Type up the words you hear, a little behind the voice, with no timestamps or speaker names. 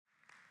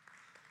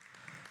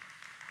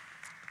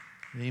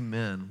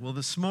Amen. Well,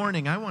 this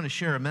morning I want to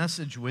share a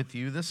message with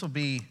you. This will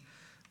be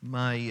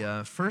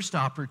my first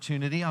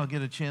opportunity. I'll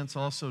get a chance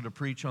also to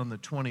preach on the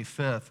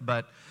 25th,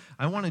 but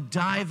I want to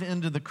dive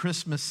into the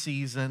Christmas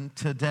season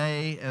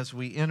today as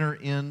we enter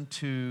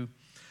into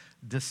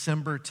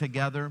December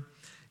together.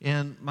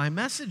 And my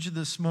message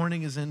this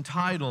morning is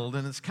entitled,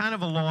 and it's kind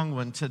of a long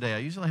one today. I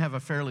usually have a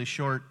fairly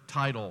short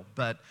title,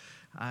 but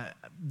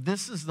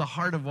this is the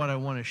heart of what I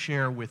want to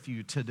share with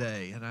you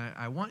today, and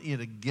I want you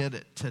to get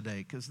it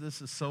today because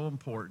this is so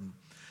important.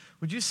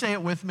 Would you say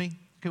it with me?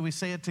 Could we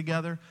say it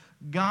together?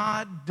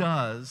 God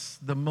does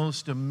the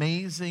most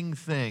amazing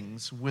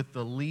things with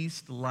the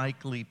least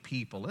likely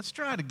people. Let's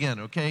try it again,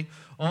 okay?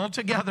 All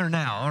together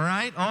now, all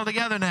right? All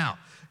together now.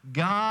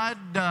 God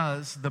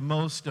does the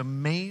most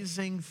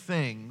amazing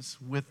things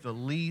with the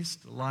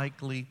least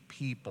likely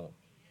people.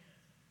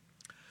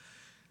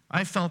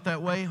 I felt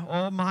that way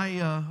all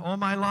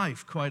my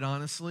life, quite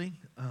honestly.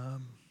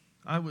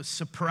 I was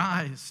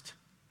surprised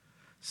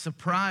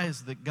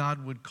that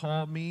God would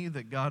call me,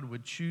 that God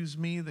would choose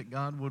me, that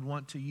God would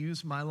want to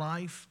use my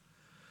life.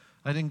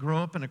 I didn't grow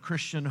up in a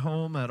Christian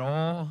home at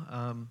all.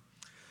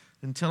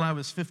 Until I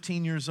was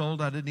 15 years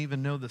old, I didn't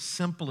even know the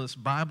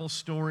simplest Bible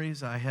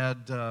stories. I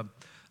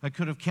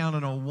could have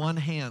counted on one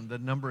hand the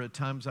number of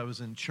times I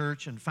was in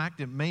church. In fact,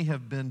 it may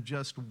have been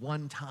just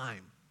one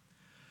time.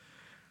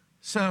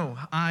 So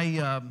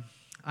I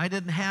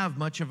didn't have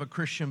much of a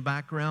Christian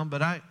background,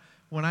 but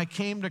when I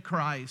came to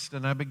Christ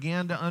and I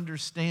began to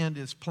understand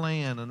His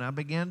plan and I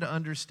began to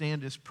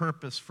understand His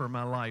purpose for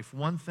my life,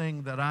 one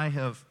thing that I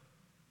have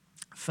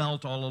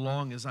felt all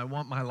along is I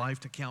want my life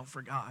to count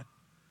for God.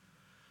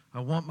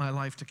 I want my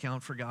life to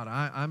count for God.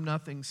 I'm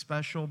nothing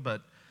special,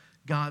 but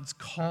God's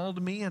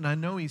called me, and I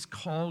know He's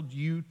called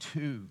you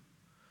too.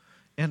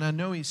 And I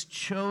know He's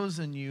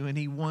chosen you, and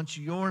He wants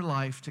your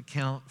life to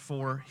count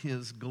for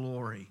His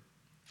glory.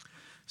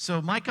 So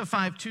Micah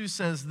 5:2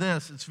 says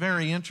this. It's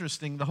very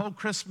interesting. The whole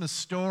Christmas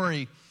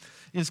story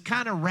is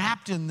kind of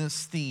wrapped in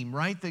this theme,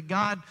 right? That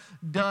God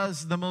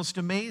does the most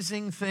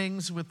amazing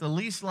things with the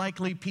least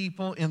likely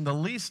people, in the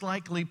least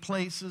likely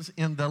places,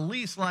 in the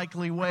least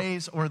likely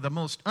ways, or the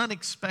most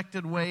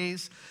unexpected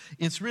ways.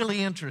 It's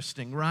really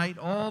interesting, right?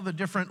 All the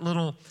different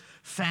little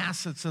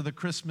facets of the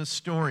Christmas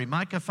story.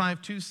 Micah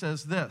 5:2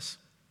 says this,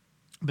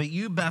 "But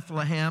you,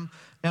 Bethlehem,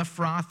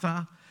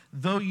 Ephrathah,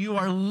 though you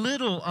are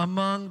little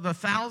among the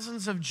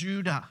thousands of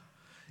Judah,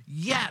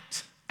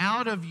 yet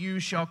out of you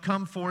shall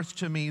come forth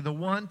to me the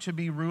one to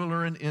be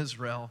ruler in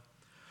Israel,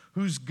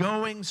 whose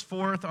goings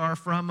forth are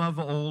from of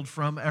old,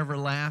 from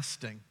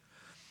everlasting."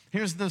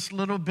 Here's this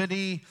little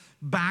bitty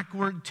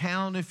backward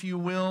town, if you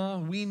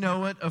will. We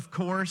know it, of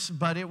course,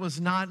 but it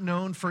was not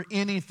known for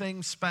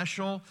anything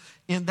special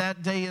in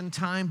that day and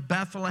time.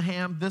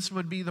 Bethlehem, this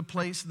would be the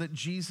place that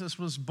Jesus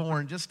was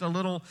born, just a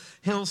little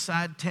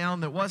hillside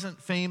town that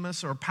wasn't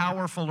famous or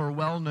powerful or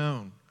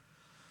well-known.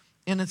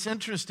 And it's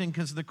interesting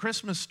because the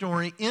Christmas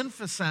story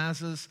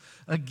emphasizes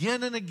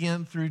again and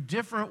again through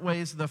different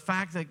ways the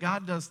fact that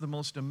God does the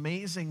most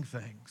amazing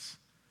things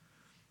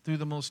through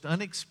the most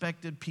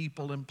unexpected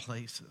people and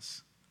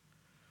places.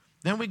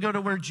 Then we go to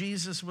where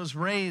Jesus was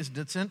raised.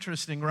 It's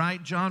interesting,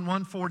 right? John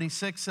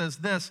 1:46 says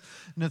this,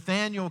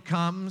 Nathanael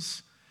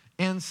comes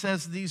and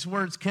says these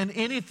words, "Can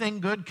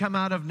anything good come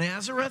out of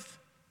Nazareth?"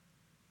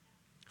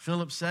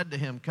 Philip said to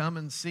him, "Come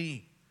and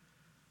see."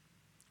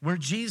 Where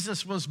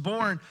Jesus was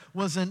born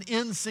was an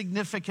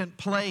insignificant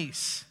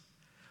place.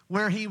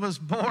 Where He was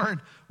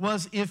born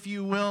was, if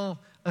you will,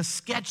 a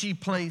sketchy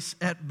place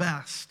at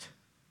best.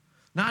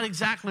 Not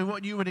exactly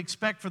what you would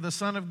expect for the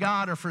Son of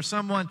God or for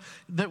someone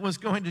that was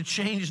going to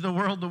change the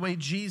world the way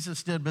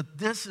Jesus did, but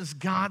this is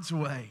God's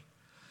way.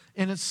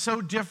 And it's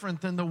so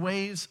different than the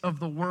ways of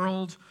the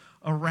world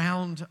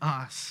around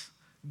us.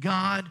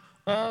 God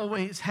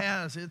always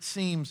has, it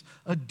seems,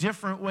 a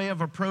different way of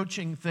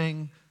approaching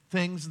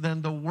things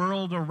than the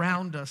world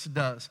around us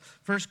does.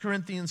 1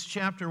 Corinthians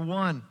chapter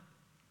 1,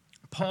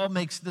 Paul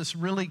makes this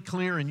really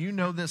clear, and you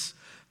know this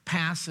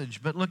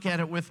passage, but look at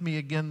it with me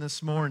again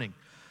this morning.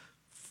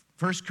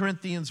 1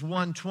 Corinthians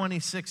 1,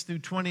 26 through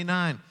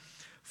 29.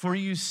 "For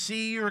you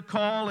see your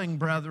calling,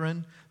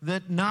 brethren,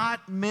 that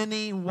not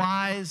many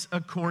wise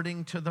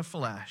according to the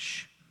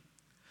flesh,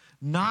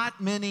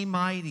 not many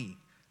mighty,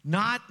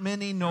 not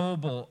many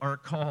noble are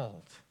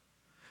called.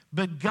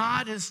 But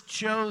God has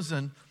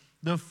chosen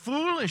the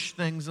foolish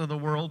things of the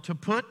world to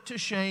put to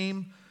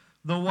shame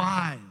the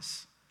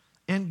wise.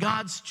 And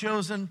God's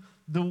chosen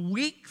the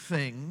weak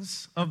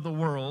things of the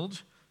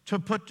world to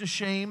put to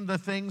shame the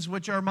things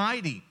which are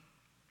mighty,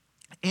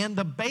 and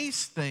the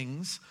base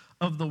things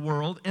of the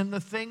world, and the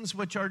things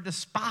which are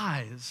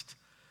despised,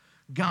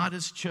 God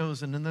has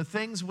chosen, and the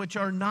things which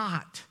are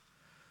not,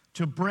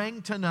 to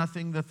bring to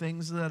nothing the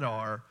things that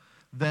are,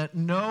 that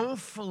no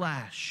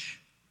flesh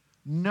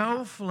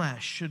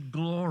should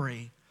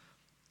glory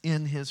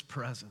in His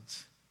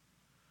presence."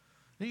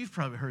 Now, you've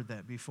probably heard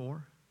that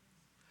before,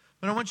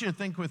 but I want you to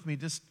think with me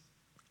just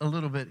a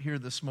little bit here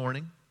this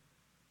morning.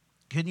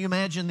 Can you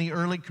imagine the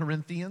early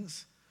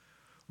Corinthians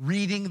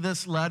reading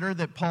this letter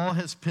that Paul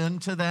has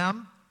penned to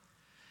them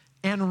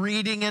and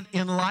reading it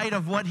in light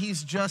of what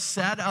he's just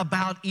said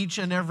about each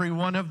and every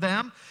one of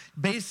them.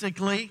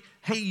 Basically,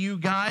 hey, you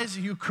guys,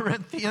 you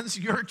Corinthians,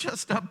 you're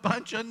just a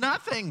bunch of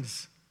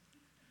nothings.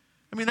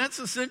 I mean, that's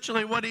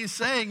essentially what he's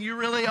saying. You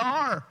really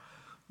are.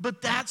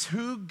 But that's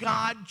who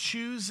God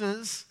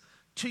chooses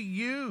to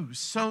use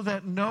so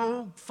that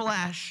no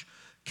flesh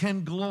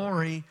can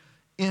glory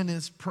in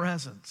his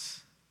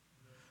presence.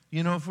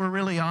 You know, if we're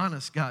really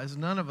honest, guys,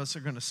 none of us are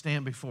going to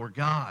stand before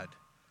God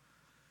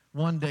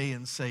one day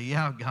and say,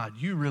 yeah, God,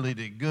 you really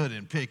did good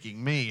in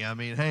picking me. I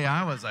mean, hey,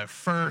 I was a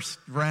first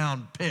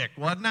round pick,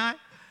 wasn't I?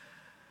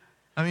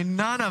 I mean,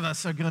 none of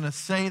us are going to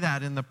say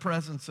that in the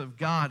presence of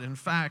God. In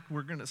fact,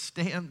 we're going to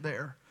stand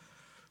there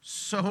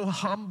so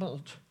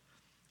humbled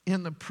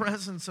in the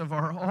presence of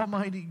our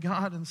almighty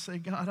God and say,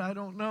 God, I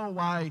don't know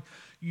why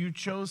you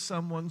chose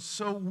someone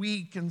so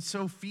weak and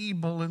so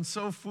feeble and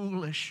so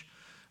foolish.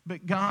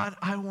 But God,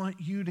 I want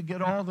you to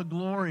get all the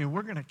glory.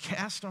 We're going to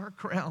cast our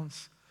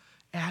crowns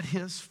at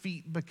his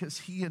feet because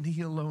he and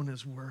he alone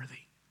is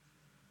worthy.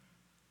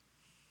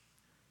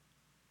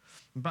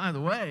 And by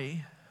the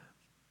way,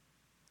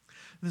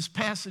 this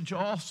passage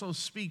also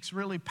speaks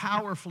really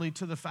powerfully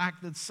to the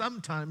fact that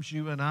sometimes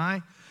you and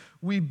I,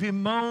 we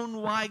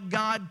bemoan why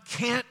God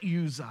can't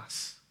use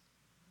us.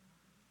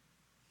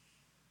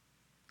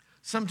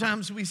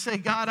 Sometimes we say,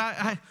 God,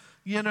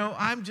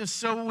 I'm just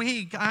so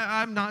weak.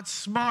 I'm not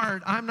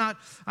smart. I'm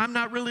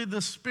not really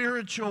the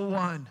spiritual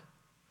one.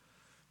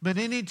 But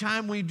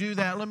anytime we do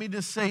that, let me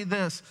just say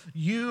this.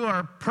 You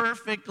are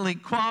perfectly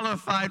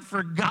qualified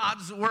for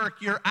God's work.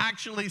 You're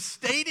actually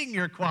stating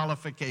your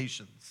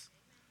qualifications.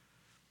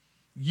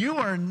 You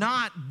are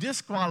not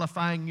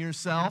disqualifying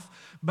yourself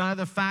by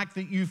the fact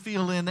that you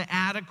feel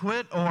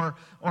inadequate or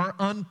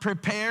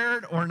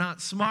unprepared or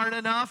not smart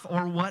enough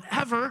or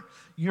whatever.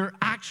 You're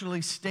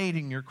actually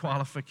stating your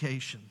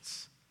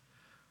qualifications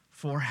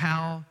for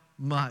how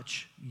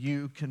much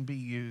you can be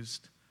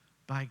used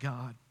by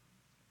God.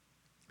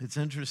 It's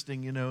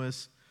interesting, you know,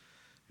 as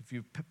if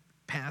you've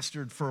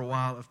pastored for a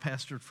while, I've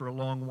pastored for a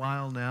long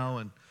while now,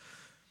 and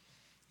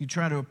you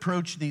try to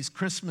approach these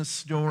Christmas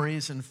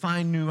stories and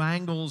find new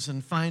angles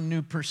and find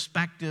new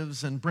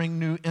perspectives and bring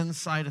new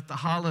insight at the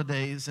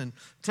holidays. And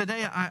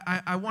today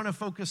I want to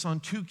focus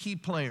on two key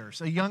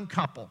players, a young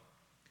couple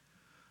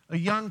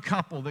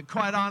that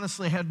quite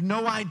honestly had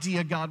no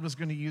idea God was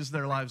going to use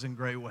their lives in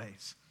great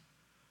ways.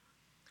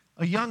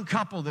 A young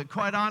couple that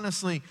quite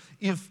honestly,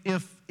 if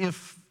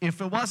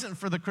it wasn't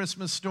for the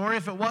Christmas story,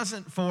 if it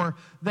wasn't for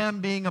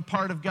them being a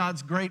part of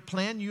God's great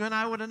plan, you and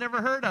I would have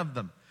never heard of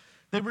them.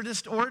 They were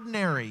just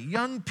ordinary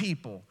young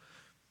people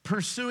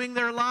pursuing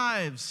their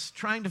lives,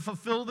 trying to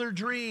fulfill their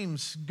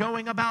dreams,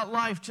 going about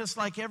life just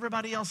like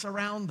everybody else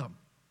around them.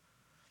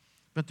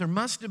 But there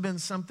must have been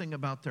something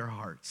about their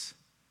hearts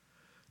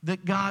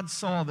that God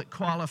saw that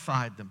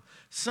qualified them,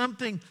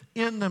 something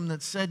in them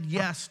that said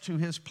yes to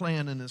his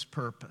plan and his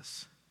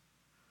purpose.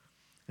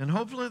 And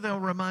hopefully they'll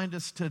remind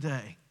us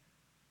today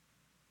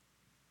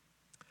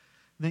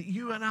that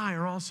you and I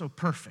are also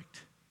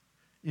perfect,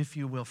 if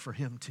you will, for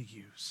him to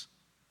use.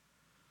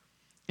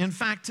 In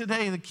fact,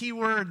 today, the key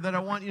word that I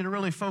want you to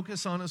really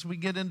focus on as we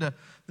get into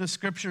the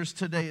scriptures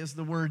today is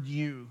the word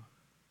you.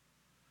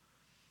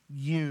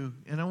 You.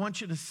 And I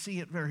want you to see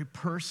it very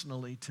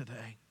personally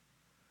today.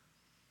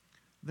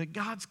 That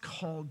God's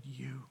called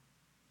you.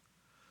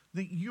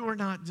 That you're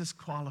not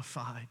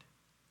disqualified.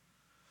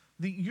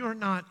 That you're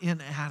not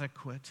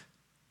inadequate.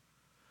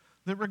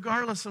 That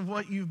regardless of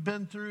what you've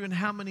been through and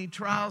how many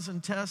trials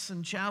and tests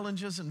and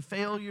challenges and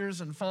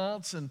failures and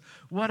faults and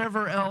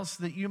whatever else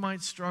that you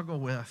might struggle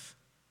with,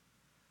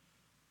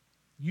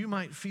 you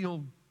might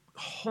feel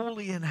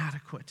wholly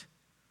inadequate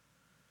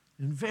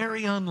and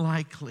very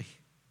unlikely,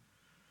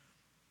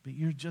 but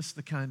you're just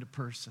the kind of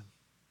person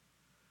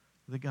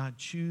that God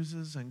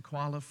chooses and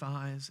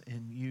qualifies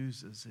and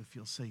uses if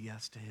you'll say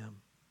yes to him.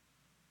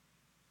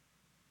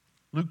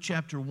 Luke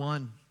chapter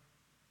 1,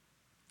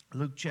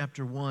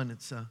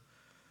 it's a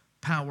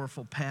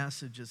powerful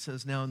passage. It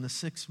says, now in the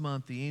 6th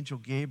month, the angel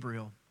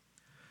Gabriel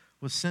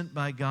was sent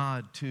by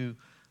God to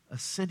a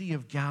city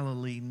of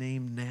Galilee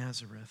named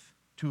Nazareth,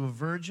 to a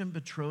virgin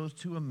betrothed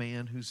to a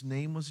man whose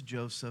name was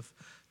Joseph,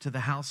 to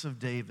the house of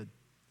David.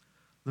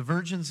 The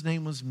virgin's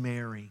name was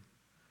Mary.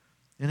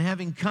 And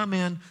having come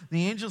in,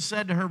 the angel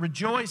said to her,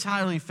 rejoice,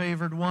 highly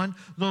favored one,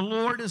 the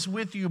Lord is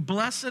with you.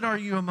 Blessed are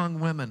you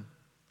among women.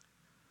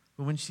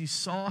 But when she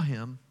saw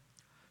him,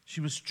 she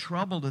was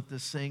troubled at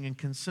this saying and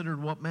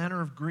considered what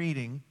manner of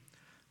greeting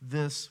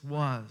this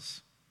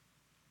was.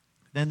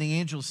 Then the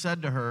angel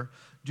said to her,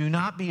 do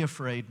not be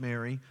afraid,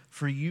 Mary,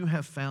 for you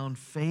have found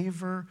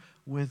favor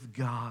with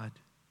God.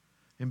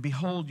 And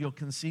behold, you'll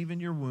conceive in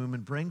your womb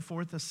and bring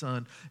forth a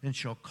son, and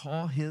shall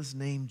call his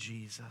name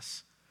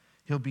Jesus.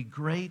 He'll be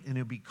great, and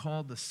he'll be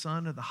called the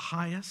Son of the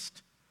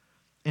Highest.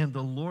 And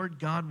the Lord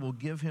God will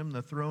give him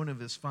the throne of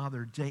his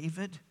father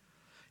David,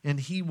 and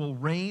he will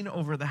reign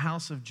over the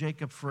house of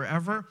Jacob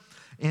forever,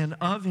 and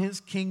of his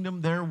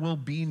kingdom there will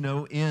be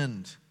no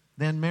end.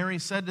 Then Mary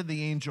said to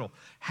the angel,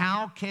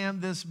 how can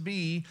this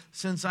be,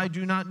 since I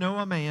do not know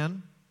a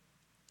man?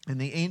 And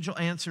the angel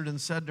answered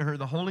and said to her,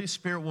 the Holy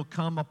Spirit will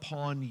come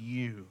upon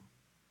you,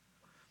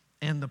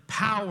 and the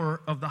power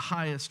of the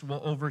highest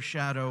will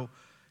overshadow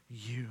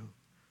you.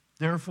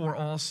 Therefore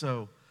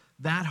also,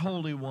 that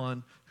Holy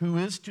One who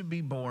is to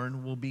be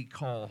born will be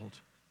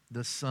called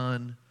the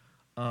Son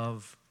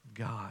of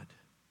God.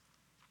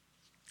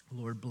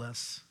 Lord,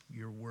 bless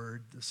your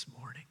word this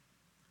morning.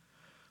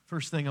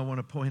 First thing I want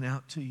to point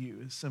out to you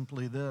is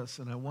simply this,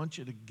 and I want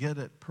you to get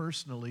it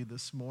personally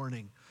this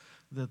morning,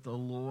 that the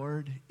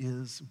Lord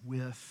is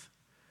with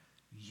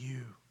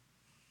you.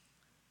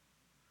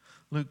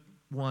 Luke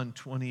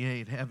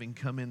 1:28, having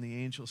come in, the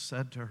angel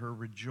said to her,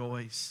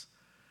 rejoice,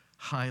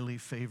 highly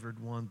favored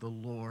one, the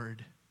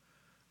Lord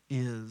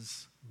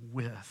is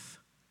with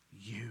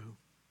you.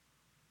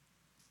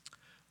 I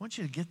want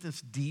you to get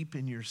this deep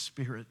in your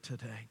spirit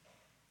today.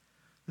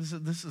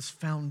 This is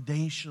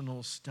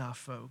foundational stuff,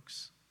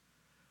 folks.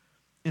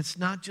 It's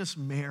not just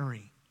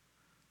Mary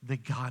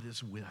that God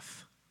is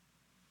with.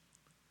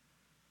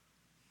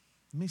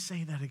 Let me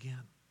say that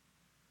again.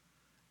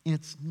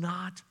 It's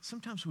not,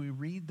 sometimes we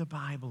read the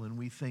Bible and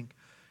we think,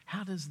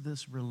 how does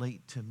this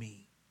relate to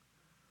me?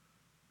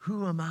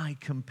 Who am I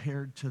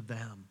compared to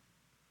them?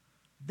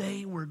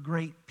 They were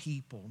great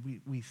people,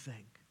 we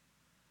think.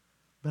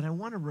 But I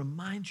want to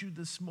remind you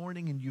this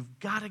morning, and you've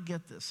got to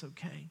get this,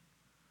 okay?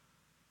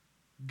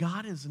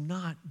 God is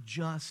not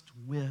just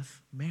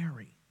with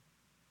Mary.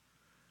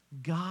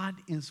 God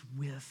is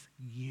with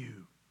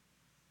you.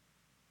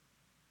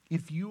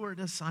 If you are a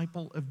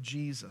disciple of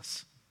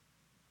Jesus,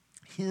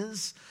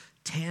 his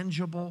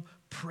tangible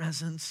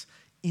presence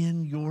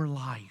in your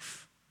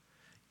life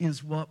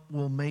is what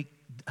will make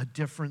a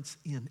difference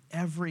in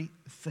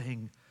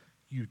everything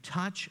you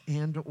touch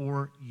and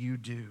or you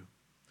do.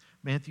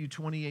 Matthew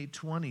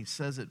 28:20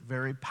 says it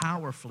very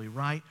powerfully,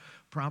 right?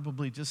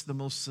 Probably just the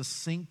most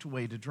succinct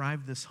way to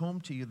drive this home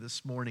to you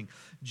this morning.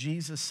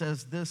 Jesus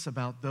says this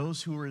about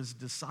those who are his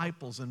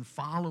disciples and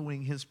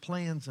following his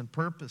plans and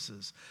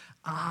purposes.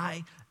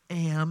 I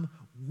am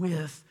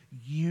with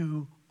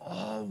you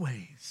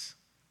always.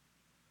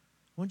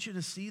 I want you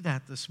to see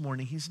that this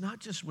morning. He's not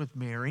just with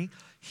Mary,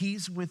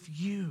 he's with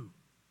you.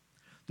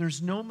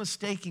 There's no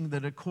mistaking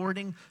that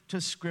according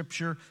to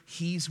Scripture,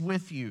 he's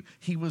with you.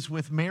 He was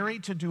with Mary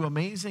to do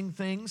amazing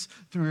things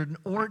through an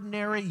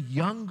ordinary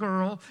young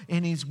girl,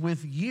 and he's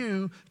with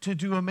you to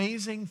do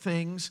amazing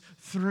things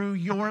through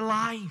your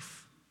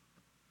life.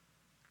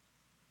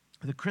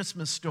 The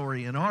Christmas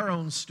story and our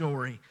own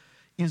story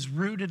is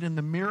rooted in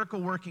the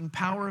miracle-working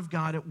power of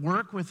God at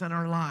work within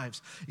our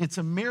lives. It's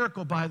a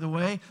miracle, by the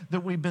way,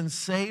 that we've been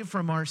saved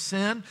from our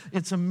sin.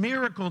 It's a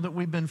miracle that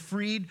we've been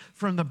freed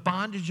from the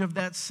bondage of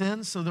that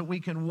sin so that we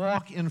can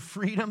walk in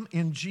freedom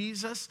in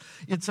Jesus.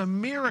 It's a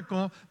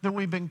miracle that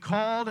we've been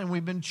called and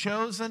we've been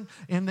chosen,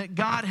 and that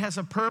God has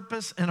a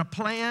purpose and a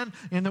plan,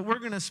 and that we're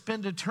going to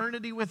spend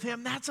eternity with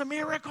him. That's a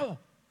miracle.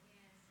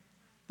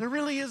 There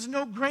really is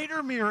no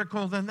greater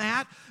miracle than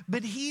that,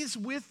 but he's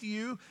with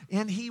you,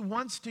 and he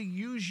wants to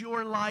use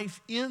your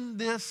life in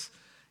this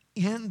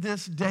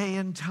day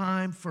and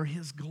time for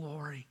his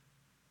glory.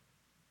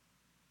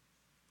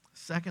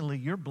 Secondly,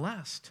 you're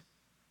blessed.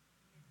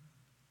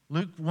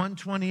 Luke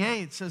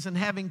 1:28 says, and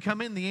having come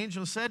in, the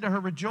angel said to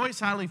her, rejoice,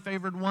 highly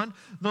favored one,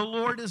 the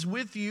Lord is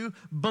with you.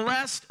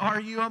 Blessed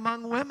are you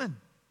among women.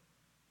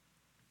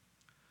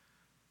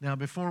 Now,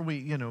 before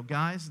we,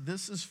 guys,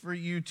 this is for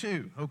you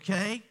too,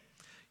 okay?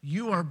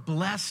 You are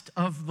blessed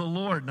of the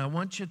Lord. And I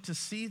want you to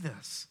see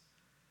this.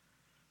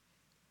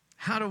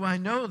 How do I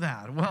know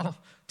that? Well,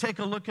 take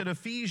a look at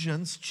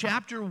Ephesians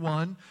chapter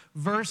 1,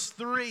 verse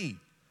 3.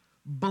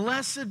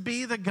 Blessed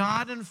be the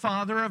God and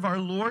Father of our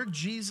Lord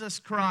Jesus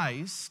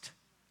Christ,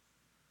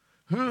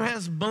 who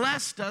has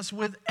blessed us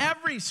with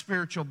every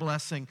spiritual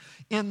blessing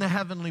in the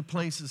heavenly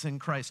places in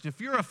Christ. If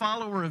you're a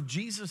follower of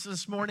Jesus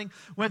this morning,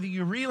 whether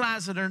you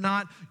realize it or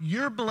not,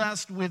 you're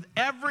blessed with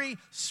every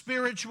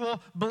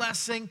spiritual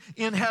blessing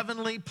in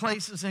heavenly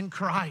places in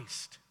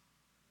Christ.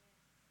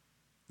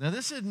 Now,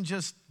 this isn't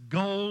just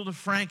gold,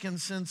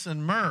 frankincense,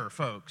 and myrrh,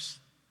 folks.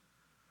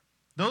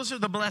 Those are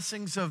the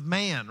blessings of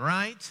man,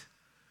 right?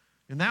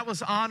 And that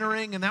was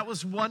honoring and that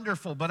was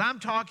wonderful. But I'm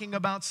talking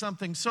about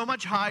something so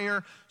much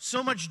higher,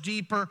 so much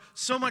deeper,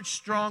 so much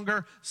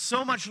stronger,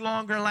 so much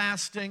longer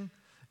lasting.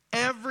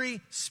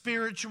 Every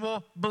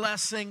spiritual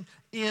blessing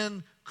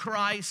in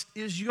Christ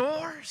is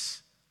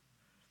yours.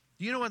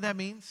 Do you know what that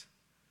means?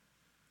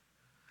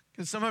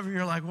 Because some of you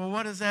are like, well,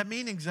 what does that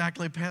mean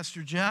exactly,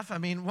 Pastor Jeff? I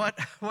mean, what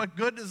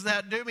good does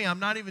that do me? I'm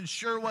not even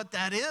sure what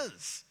that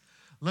is.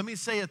 Let me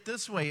say it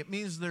this way. It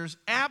means there's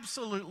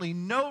absolutely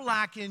no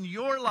lack in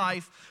your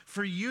life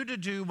for you to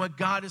do what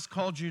God has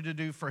called you to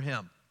do for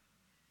him.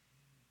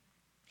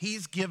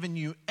 He's given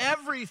you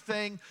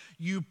everything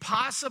you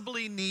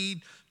possibly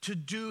need to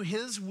do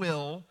his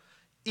will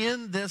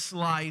in this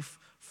life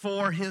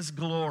for his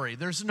glory.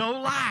 There's no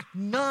lack,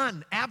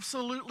 none,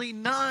 absolutely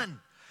none.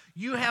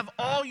 You have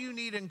all you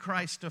need in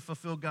Christ to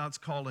fulfill God's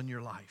call in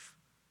your life.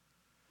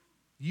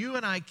 You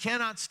and I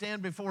cannot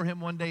stand before him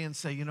one day and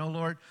say, you know,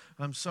 Lord,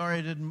 I'm sorry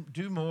I didn't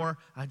do more.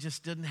 I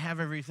just didn't have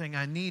everything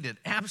I needed.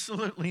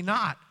 Absolutely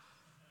not.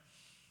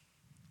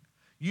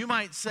 You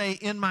might say,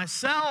 in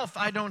myself,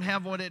 I don't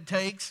have what it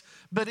takes.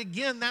 But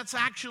again, that's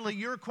actually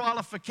your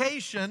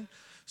qualification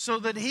so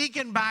that he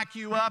can back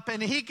you up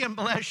and he can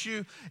bless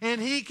you and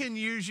he can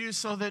use you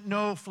so that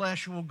no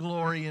flesh will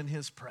glory in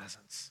his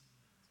presence.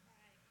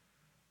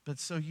 But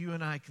so you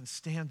and I can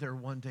stand there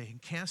one day and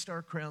cast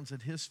our crowns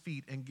at his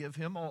feet and give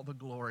him all the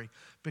glory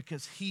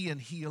because he and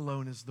he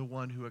alone is the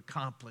one who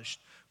accomplished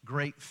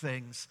great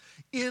things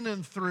in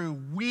and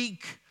through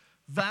weak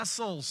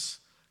vessels,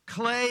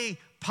 clay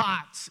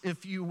pots,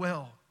 if you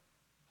will.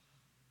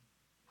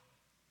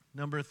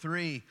 Number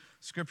 3,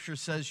 Scripture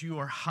says you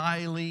are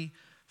highly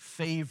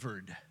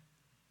favored.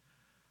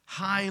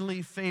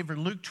 Highly favored.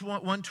 Luke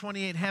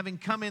 1:28, having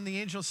come in, the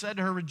angel said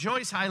to her,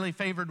 rejoice, highly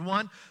favored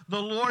one,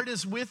 the Lord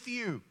is with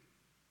you.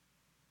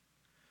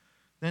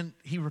 Then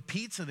he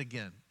repeats it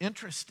again.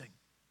 Interesting.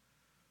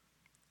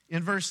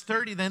 In verse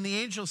 30, then the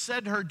angel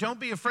said to her, don't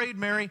be afraid,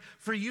 Mary,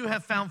 for you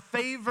have found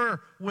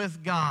favor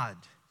with God.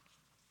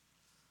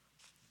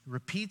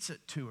 Repeats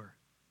it to her.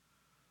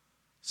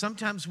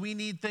 Sometimes we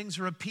need things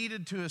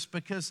repeated to us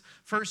because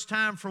first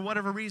time, for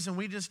whatever reason,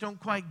 we just don't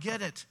quite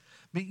get it.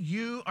 But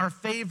you are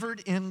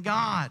favored in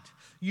God.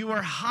 You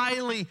are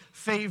highly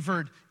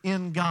favored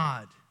in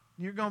God.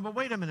 You're going, but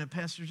wait a minute,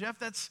 Pastor Jeff,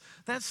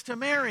 that's to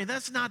Mary.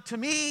 That's not to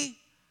me.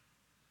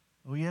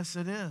 Oh, yes,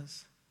 it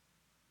is.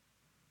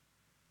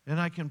 And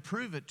I can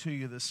prove it to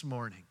you this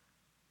morning.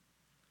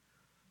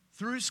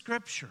 Through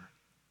Scripture,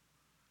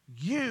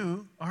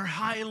 you are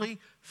highly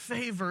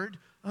favored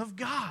of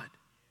God.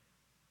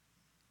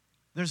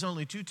 There's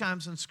only 2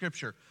 times in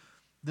Scripture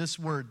this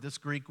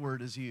Greek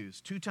word is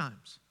used. 2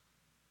 times.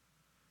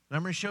 And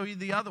I'm going to show you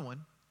the other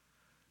one.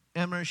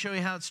 And I'm going to show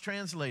you how it's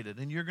translated.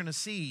 And you're going to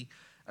see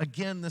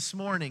again this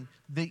morning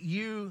that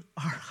you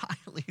are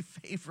highly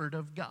favored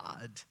of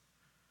God.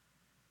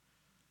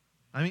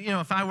 I mean,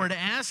 if I were to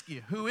ask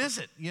you, who is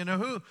it?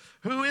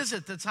 Who is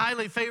it that's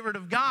highly favored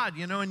of God?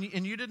 And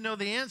you didn't know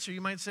the answer.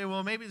 You might say,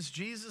 well, maybe it's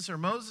Jesus or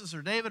Moses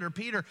or David or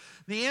Peter.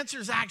 The answer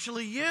is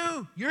actually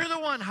you. You're the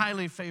one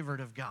highly favored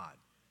of God.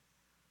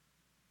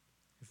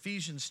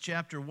 Ephesians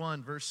chapter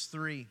 1, verse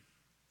 3.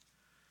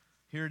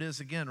 Here it is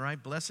again,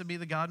 right? Blessed be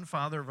the God and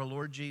Father of our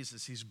Lord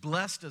Jesus. He's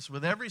blessed us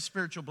with every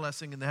spiritual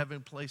blessing in the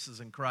heavenly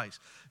places in Christ.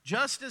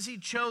 Just as he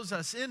chose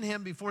us in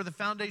him before the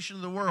foundation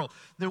of the world,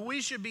 that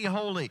we should be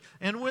holy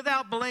and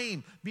without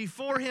blame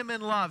before him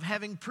in love,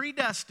 having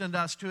predestined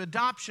us to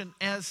adoption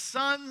as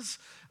sons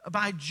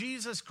by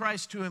Jesus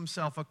Christ to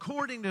himself,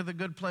 according to the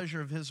good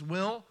pleasure of his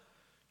will,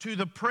 to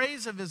the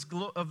praise of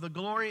the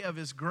glory of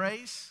his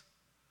grace,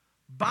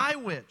 by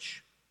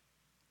which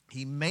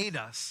he made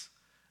us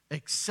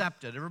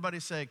accepted. Everybody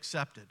say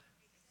accepted.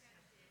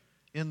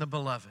 In the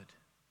beloved.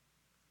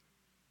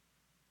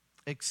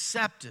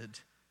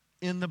 Accepted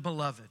in the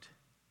beloved.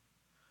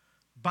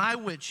 By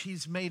which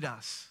he's made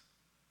us,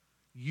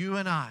 you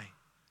and I,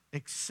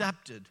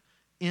 accepted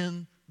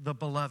in the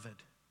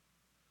beloved.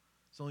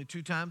 It's only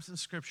 2 times in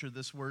Scripture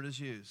this word is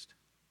used.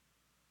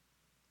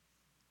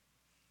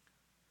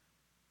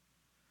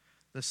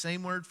 The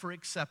same word for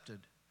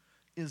accepted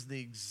is the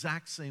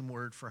exact same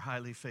word for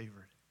highly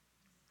favored.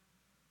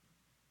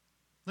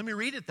 Let me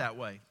read it that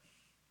way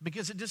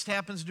because it just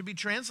happens to be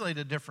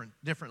translated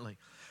differently.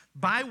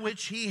 By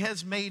which he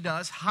has made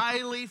us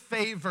highly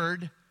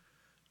favored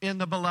in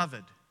the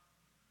beloved.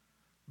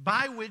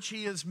 By which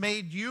he has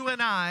made you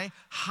and I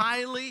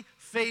highly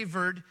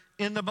favored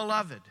in the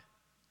beloved.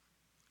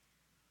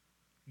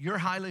 You're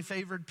highly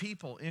favored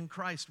people in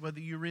Christ, whether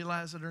you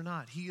realize it or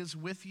not. He is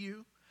with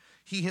you.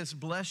 He has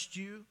blessed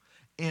you.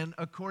 And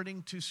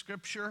according to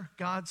Scripture,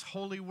 God's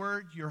holy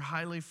word, you're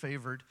highly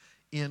favored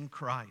in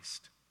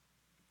Christ.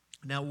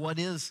 Now, what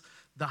is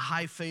the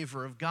high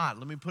favor of God?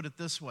 Let me put it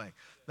this way.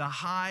 The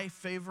high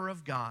favor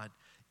of God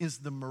is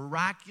the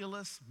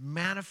miraculous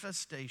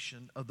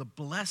manifestation of the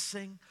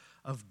blessing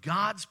of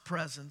God's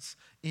presence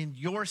in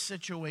your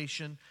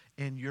situation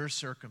and your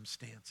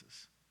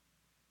circumstances.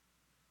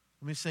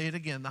 Let me say it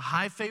again. The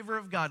high favor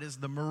of God is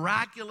the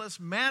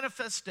miraculous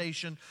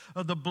manifestation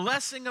of the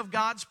blessing of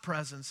God's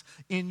presence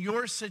in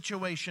your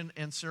situation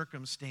and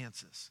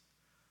circumstances.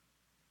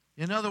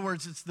 In other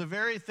words, it's the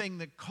very thing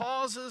that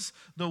causes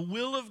the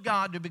will of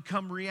God to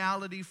become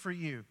reality for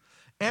you.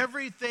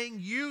 Everything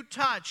you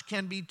touch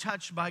can be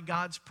touched by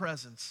God's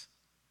presence.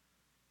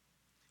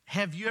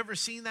 Have you ever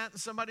seen that in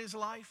somebody's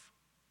life?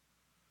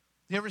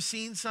 You ever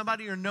seen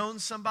somebody or known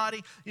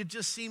somebody? It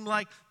just seemed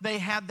like they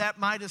had that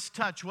Midas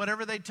touch.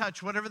 Whatever they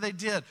touched, whatever they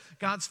did,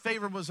 God's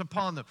favor was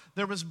upon them.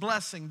 There was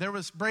blessing, there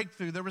was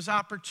breakthrough, there was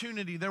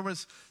opportunity, there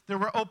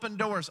were open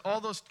doors,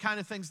 all those kind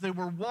of things. They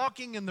were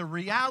walking in the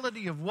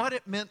reality of what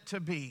it meant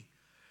to be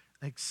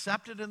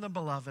accepted in the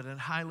beloved and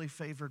highly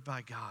favored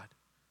by God.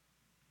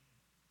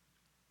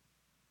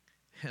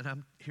 And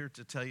I'm here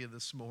to tell you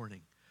this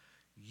morning,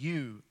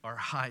 you are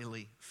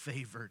highly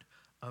favored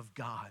of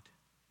God.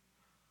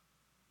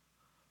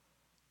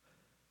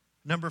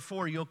 Number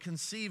 4, you'll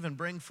conceive and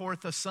bring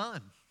forth a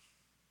son.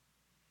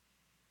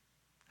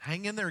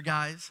 Hang in there,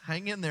 guys.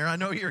 Hang in there. I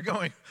know you're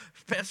going,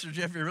 Pastor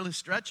Jeff, you're really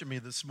stretching me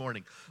this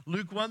morning.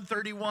 Luke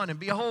 1:31, and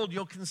behold,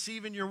 you'll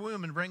conceive in your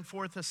womb and bring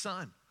forth a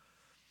son.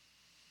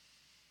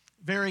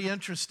 Very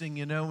interesting,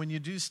 when you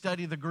do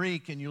study the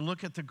Greek and you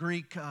look at the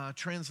Greek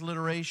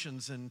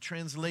transliterations and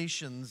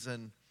translations,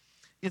 and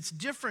it's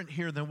different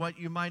here than what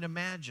you might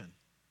imagine.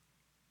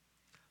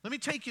 Let me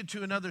take you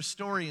to another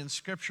story in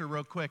Scripture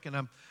real quick, and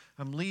I'm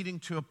leading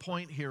to a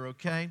point here,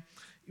 okay?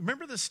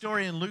 Remember the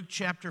story in Luke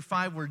chapter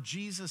 5 where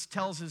Jesus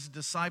tells his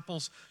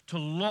disciples to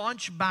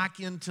launch back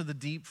into the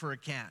deep for a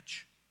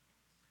catch.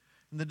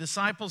 And the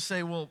disciples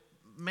say, well,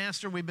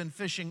 Master, we've been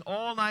fishing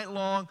all night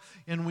long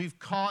and we've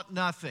caught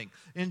nothing.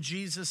 And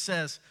Jesus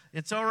says,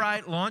 it's all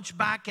right, launch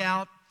back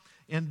out.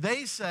 And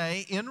they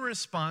say, in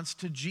response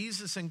to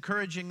Jesus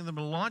encouraging them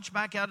to launch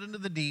back out into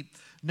the deep,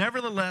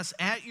 nevertheless,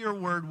 at your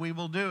word, we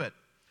will do it.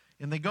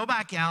 And they go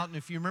back out, and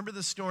if you remember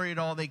the story at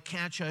all, they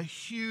catch a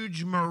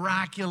huge,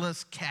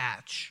 miraculous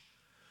catch.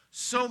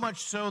 So much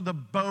so the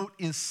boat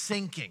is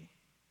sinking.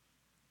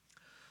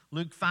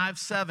 Luke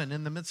 5:7,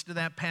 in the midst of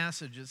that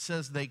passage, it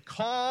says they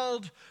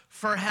called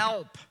for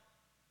help.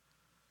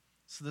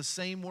 It's the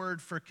same word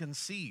for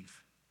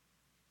conceive.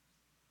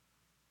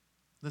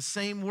 The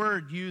same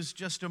word used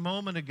just a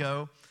moment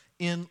ago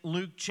in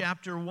Luke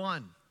chapter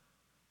 1.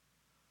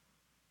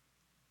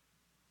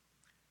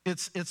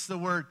 It's the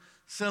word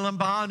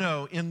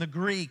silambano in the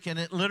Greek, and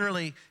it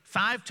literally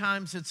 5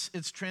 times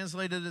it's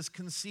translated as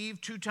conceive,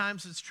 2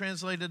 times it's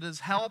translated as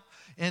help,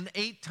 and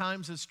 8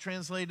 times it's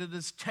translated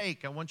as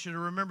take. I want you to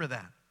remember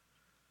that.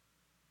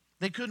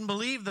 They couldn't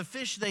believe the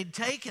fish they'd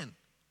taken.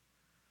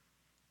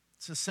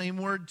 It's the same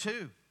word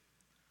too.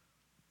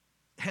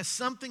 It has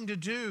something to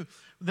do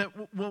that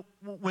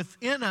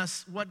within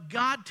us, what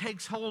God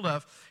takes hold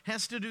of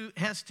has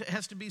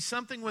to be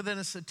something within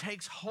us that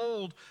takes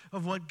hold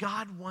of what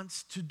God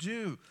wants to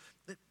do.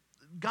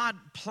 God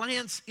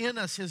plants in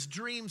us His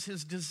dreams,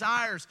 His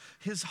desires,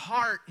 His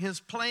heart, His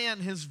plan,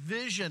 His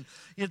vision.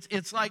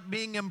 It's like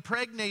being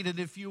impregnated,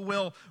 if you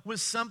will, with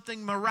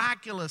something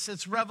miraculous.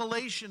 It's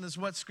revelation is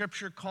what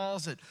Scripture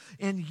calls it.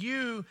 And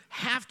you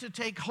have to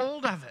take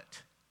hold of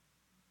it.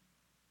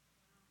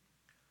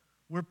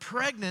 We're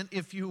pregnant,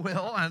 if you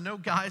will. I know,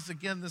 guys,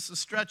 again, this is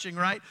stretching,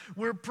 right?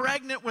 We're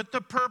pregnant with the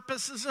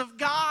purposes of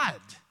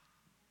God.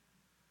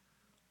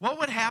 What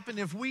would happen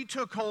if we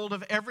took hold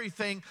of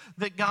everything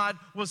that God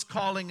was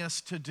calling us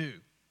to do?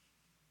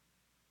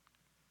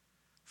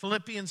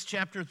 Philippians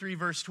chapter 3,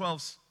 verse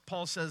 12,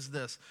 Paul says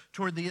this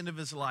toward the end of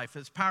his life.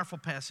 It's a powerful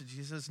passage.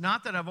 He says,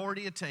 not that I've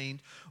already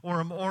attained or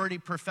am already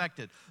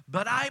perfected,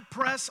 but I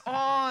press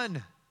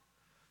on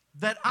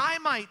that I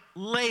might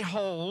lay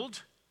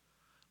hold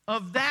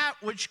of that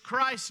which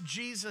Christ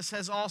Jesus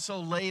has also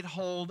laid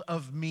hold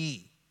of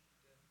me.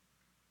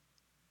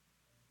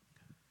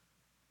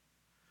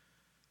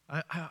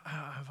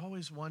 I've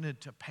always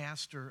wanted to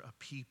pastor a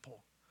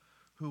people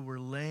who were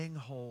laying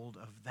hold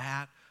of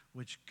that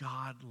which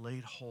God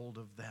laid hold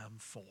of them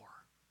for.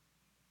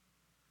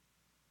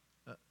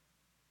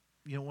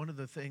 One of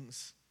the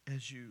things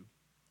as you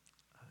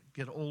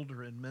get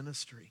older in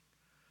ministry,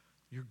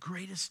 your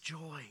greatest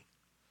joy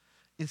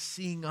is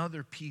seeing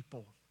other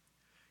people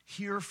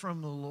hear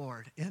from the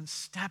Lord and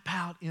step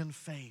out in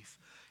faith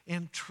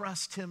and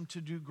trust Him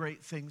to do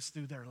great things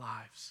through their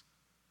lives.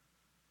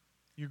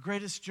 Your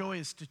greatest joy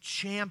is to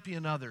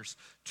champion others,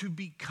 to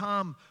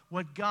become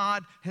what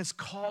God has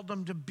called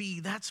them to be.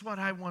 That's what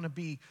I want to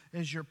be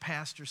as your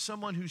pastor.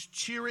 Someone who's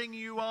cheering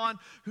you on,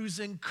 who's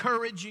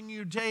encouraging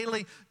you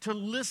daily to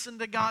listen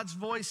to God's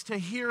voice, to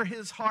hear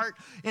His heart,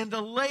 and to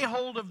lay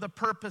hold of the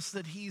purpose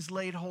that He's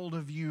laid hold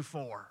of you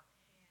for.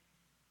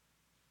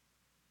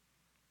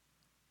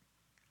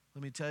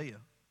 Let me tell you,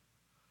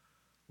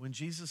 when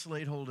Jesus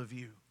laid hold of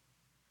you,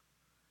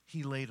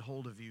 He laid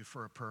hold of you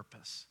for a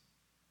purpose.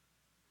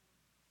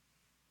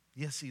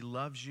 Yes, He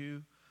loves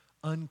you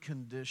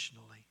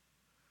unconditionally.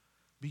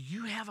 But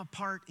you have a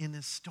part in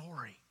His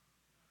story.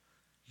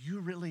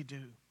 You really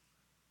do.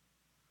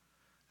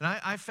 And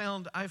I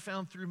found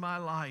through my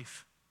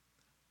life,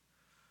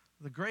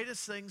 the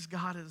greatest things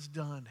God has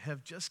done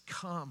have just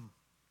come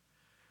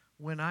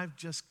when I've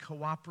just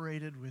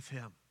cooperated with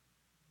Him.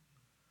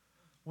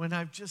 When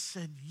I've just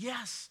said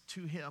yes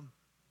to Him.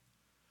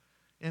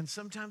 And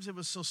sometimes it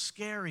was so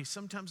scary.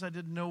 Sometimes I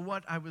didn't know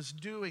what I was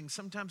doing.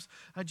 Sometimes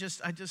I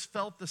just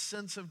felt the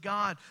sense of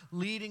God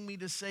leading me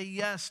to say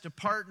yes, to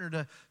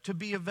partner, to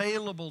be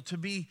available, to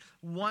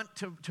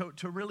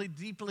really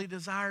deeply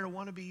desire to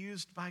want to be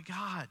used by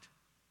God.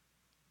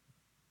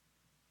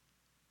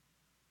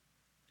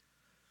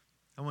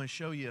 I want to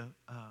show you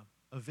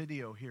a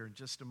video here in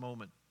just a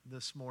moment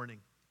this morning.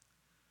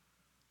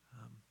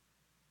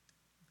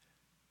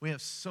 We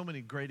have so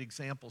many great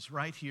examples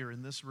right here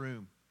in this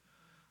room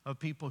of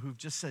people who've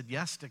just said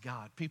yes to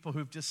God. People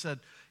who've just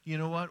said, you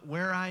know what,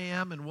 where I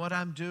am and what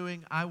I'm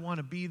doing, I want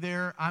to be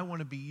there. I want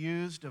to be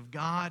used of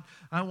God.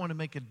 I want to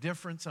make a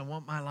difference. I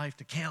want my life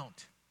to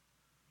count.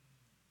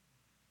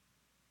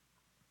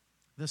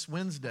 This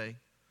Wednesday,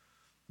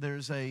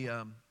 there's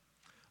a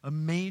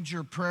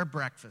major prayer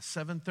breakfast,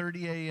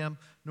 7:30 a.m.,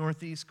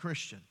 Northeast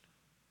Christian.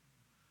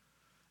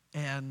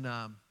 And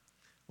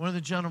one of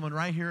the gentlemen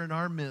right here in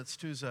our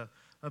midst, who's a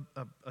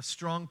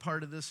strong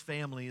part of this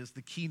family, is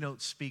the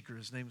keynote speaker.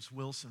 His name's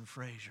Wilson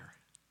Frazier.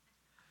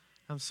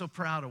 I'm so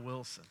proud of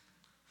Wilson.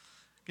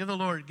 Give the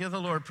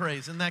Lord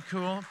praise. Isn't that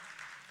cool?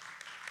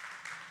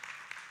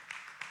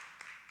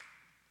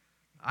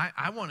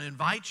 I want to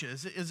invite you.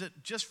 Is it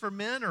just for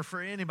men or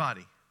for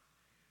anybody?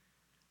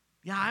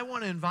 Yeah, I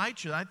want to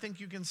invite you. I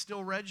think you can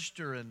still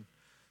register and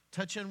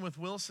touch in with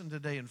Wilson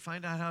today and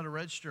find out how to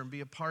register and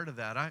be a part of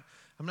that.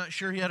 I'm not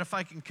sure yet if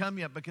I can come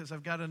yet because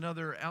I've got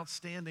another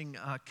outstanding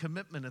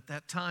commitment at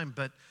that time.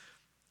 But,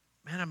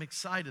 man, I'm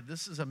excited.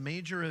 This is a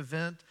major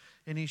event,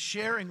 and he's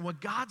sharing what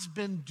God's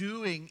been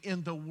doing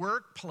in the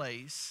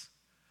workplace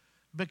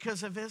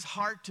because of his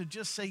heart to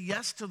just say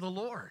yes to the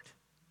Lord.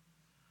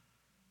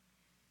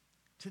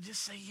 To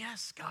just say,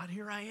 yes, God,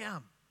 here I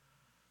am.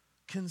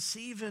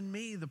 Conceive in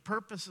me the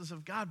purposes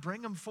of God.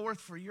 Bring them forth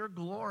for your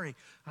glory.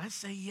 I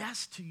say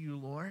yes to you,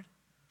 Lord.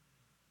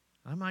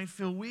 I might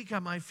feel weak. I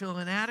might feel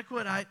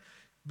inadequate.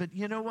 But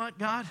you know what,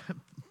 God?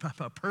 I'm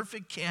a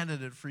perfect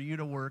candidate for you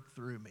to work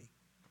through me.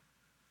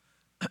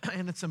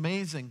 And it's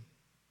amazing.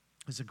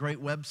 It's a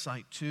great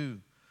website, too.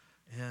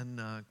 And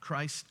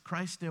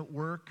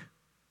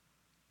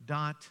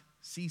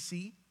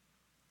christatwork.cc.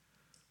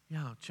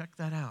 Yeah, check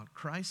that out.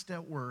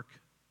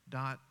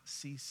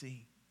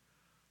 christatwork.cc.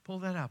 Pull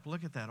that up.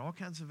 Look at that. All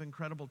kinds of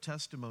incredible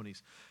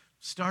testimonies.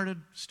 Started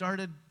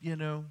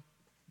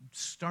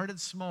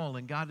small,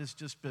 and God has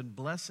just been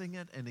blessing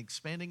it and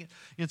expanding it.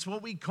 It's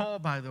what we call,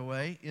 by the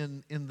way,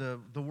 in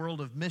the world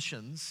of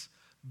missions,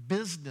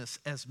 business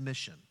as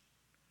mission.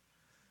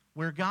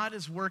 Where God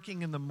is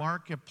working in the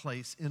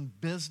marketplace, in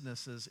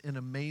businesses, in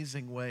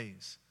amazing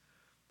ways.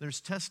 There's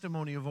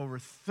testimony of over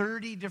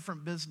 30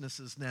 different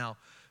businesses now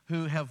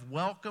who have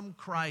welcomed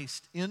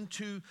Christ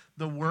into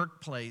the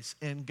workplace,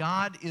 and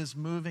God is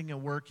moving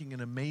and working in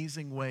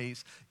amazing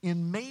ways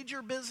in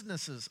major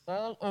businesses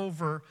all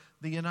over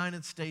the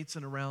United States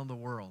and around the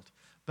world.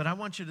 But I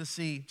want you to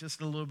see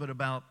just a little bit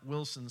about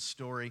Wilson's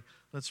story.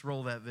 Let's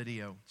roll that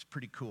video. It's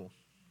pretty cool.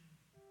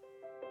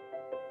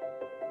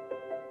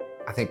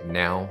 I think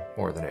now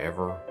more than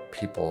ever,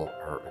 people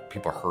are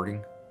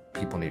hurting.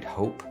 People need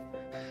hope.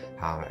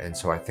 And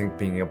so I think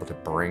being able to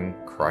bring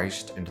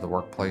Christ into the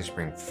workplace,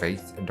 bring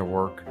faith into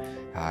work,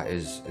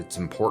 it's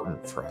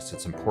important for us.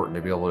 It's important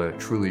to be able to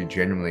truly,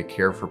 genuinely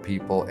care for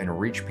people and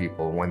reach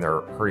people when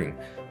they're hurting.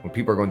 When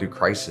people are going through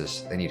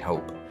crisis, they need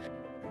hope.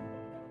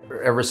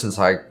 Ever since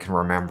I can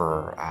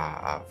remember,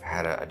 I've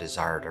had a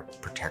desire to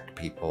protect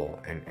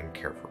people and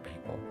care for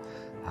people.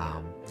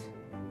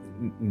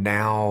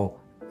 Now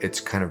it's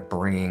kind of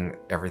bringing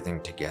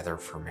everything together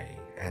for me.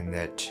 And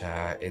that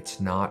it's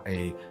not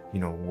a,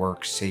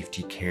 work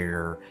safety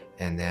care,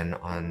 and then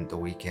on the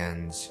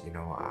weekends,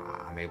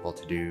 I'm able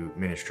to do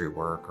ministry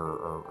work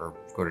or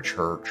go to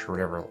church or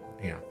whatever,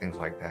 things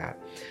like that.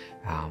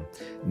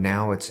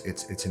 Now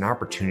it's an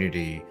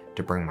opportunity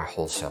to bring my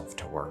whole self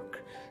to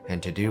work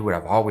and to do what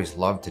I've always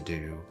loved to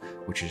do,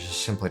 which is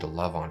just simply to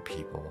love on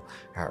people,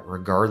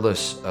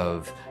 regardless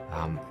of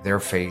their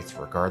faith,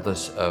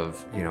 regardless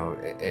of,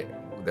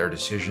 their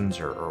decisions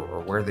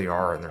or where they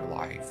are in their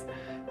life.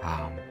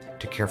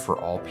 To care for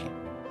all people.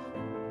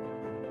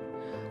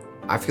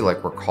 I feel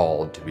like we're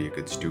called to be a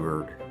good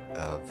steward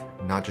of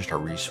not just our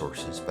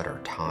resources, but our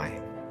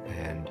time.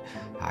 And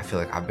I feel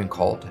like I've been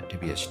called to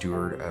be a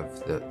steward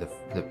of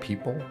the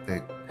people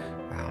that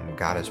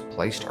God has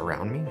placed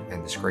around me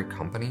and this great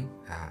company.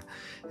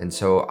 And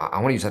so I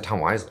want to use that time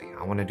wisely.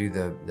 I want to do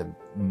the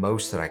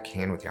most that I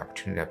can with the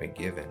opportunity I've been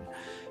given.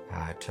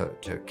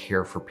 To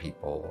care for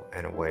people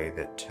in a way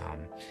that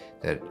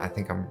I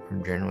think I'm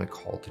genuinely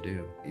called to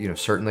do.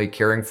 Certainly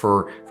caring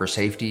for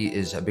safety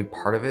is a big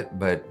part of it,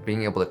 but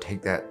being able to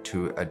take that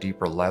to a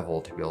deeper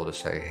level to be able to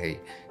say, hey,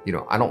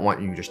 I don't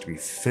want you just to be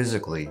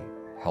physically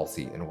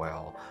healthy and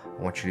well.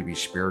 I want you to be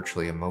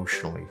spiritually,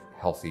 emotionally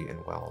healthy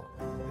and well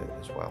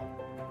as well.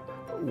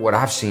 What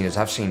I've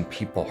seen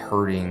people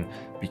hurting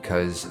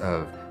because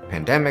of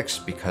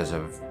pandemics, because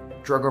of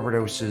drug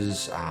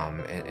overdoses,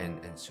 and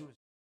suicide.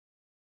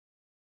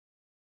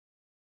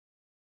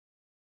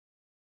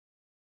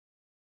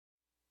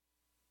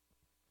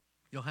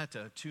 You'll have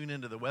to tune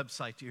into the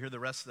website to hear the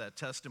rest of that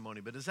testimony.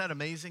 But is that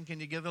amazing?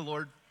 Can you give the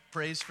Lord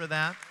praise for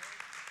that?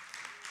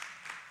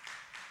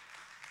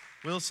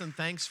 Wilson,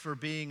 thanks for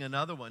being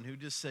another one who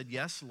just said,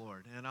 yes,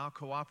 Lord, and I'll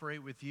cooperate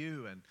with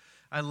you. And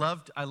I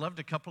loved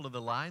a couple of the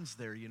lines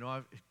there.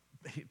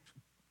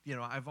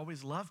 I've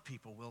always loved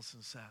people,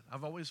 Wilson said.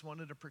 I've always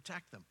wanted to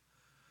protect them.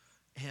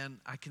 And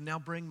I can now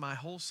bring my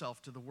whole self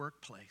to the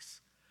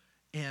workplace.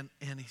 And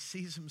he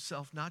sees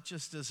himself not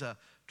just as a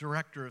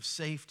director of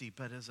safety,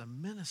 but as a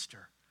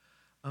minister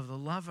of the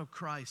love of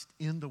Christ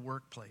in the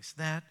workplace.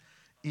 That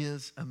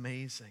is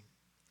amazing.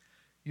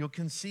 You'll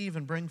conceive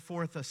and bring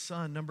forth a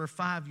son. Number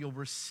 5, you'll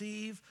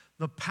receive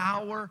the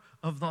power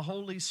of the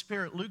Holy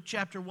Spirit. Luke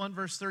chapter 1,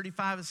 verse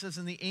 35, it says,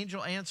 "And the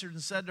angel answered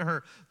and said to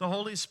her, the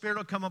Holy Spirit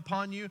will come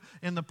upon you,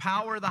 and the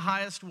power of the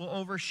highest will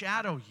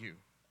overshadow you."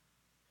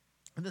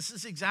 And this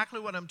is exactly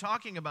what I'm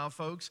talking about,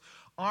 folks.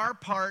 Our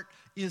part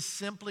is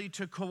simply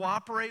to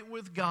cooperate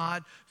with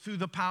God through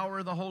the power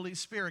of the Holy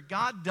Spirit.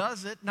 God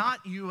does it,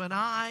 not you and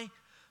I.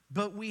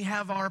 But we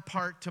have our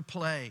part to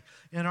play.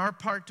 And our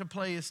part to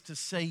play is to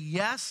say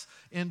yes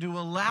and to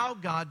allow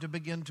God to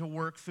begin to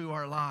work through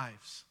our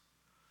lives.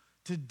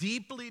 To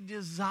deeply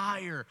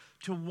desire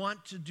to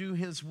want to do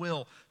His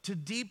will. To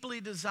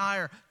deeply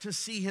desire to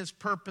see His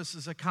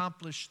purposes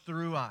accomplished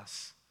through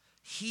us.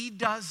 He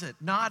does it,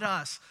 not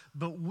us,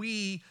 but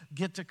we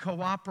get to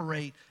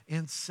cooperate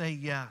and say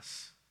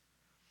yes.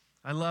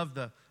 I love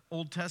the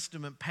Old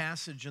Testament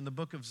passage in the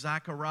book of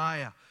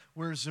Zechariah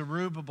where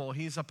Zerubbabel,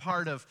 he's a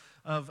part of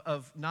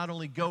not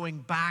only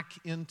going back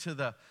into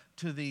the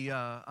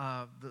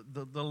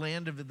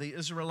land of the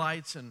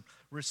Israelites and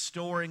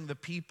restoring the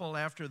people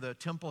after the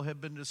temple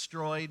had been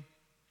destroyed.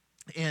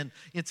 And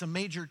it's a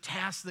major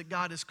task that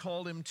God has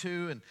called him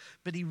to.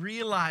 But he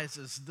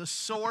realizes the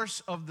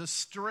source of the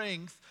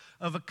strength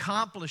of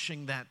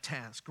accomplishing that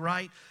task,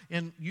 right?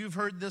 And you've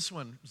heard this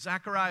one,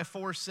 Zechariah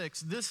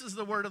 4:6. "This is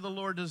the word of the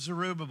Lord to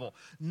Zerubbabel.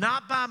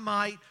 Not by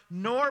might,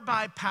 nor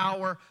by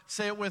power,"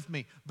 say it with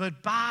me,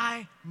 "but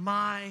by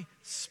my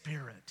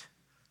Spirit,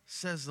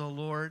 says the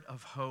Lord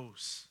of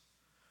hosts."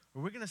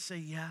 Are we going to say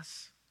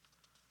yes?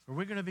 Are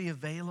we going to be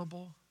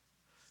available?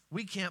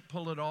 We can't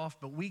pull it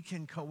off, but we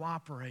can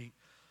cooperate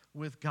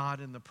with God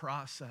in the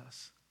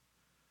process.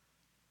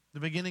 The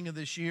beginning of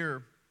this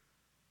year,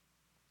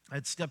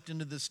 I'd stepped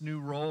into this new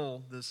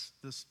role, this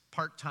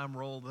part-time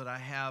role that I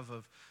have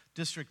of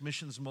district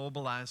missions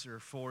mobilizer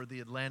for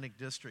the Atlantic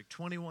District,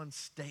 21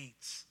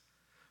 states,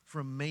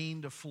 from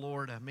Maine to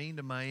Florida, Maine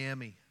to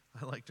Miami,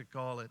 I like to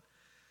call it.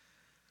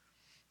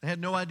 I had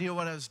no idea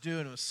what I was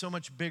doing. It was so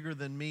much bigger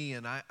than me,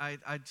 and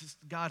I just,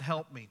 God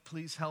help me.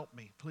 Please help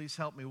me. Please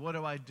help me. What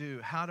do I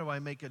do? How do I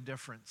make a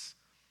difference?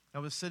 I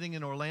was sitting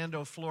in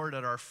Orlando, Florida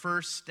at our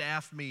first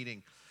staff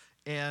meeting,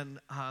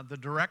 and the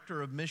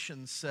director of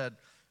missions said,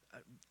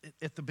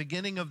 at the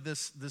beginning of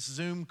this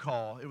Zoom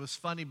call, it was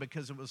funny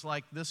because it was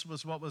like this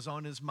was what was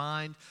on his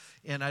mind,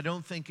 and I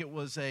don't think it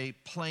was a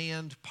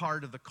planned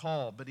part of the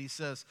call, but he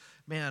says,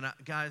 "Man,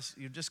 guys,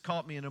 you just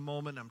caught me in a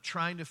moment. I'm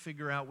trying to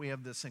figure out, we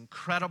have this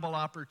incredible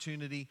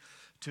opportunity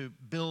to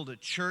build a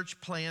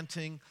church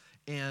planting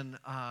and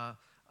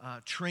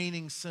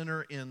training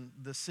center in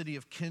the city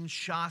of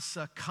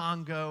Kinshasa,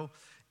 Congo,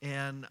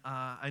 and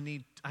I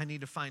need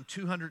to find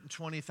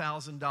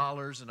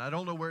 $220,000, and I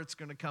don't know where it's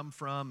going to come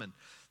from, and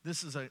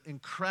this is an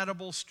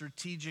incredible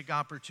strategic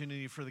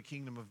opportunity for the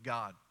kingdom of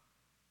God."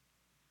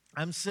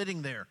 I'm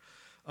sitting there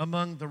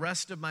among the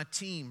rest of my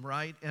team,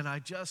 right? And I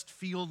just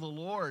feel the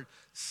Lord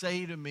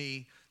say to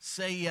me,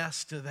 "Say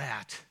yes to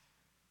that."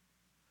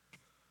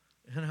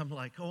 And I'm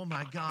like, oh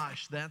my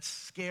gosh, that's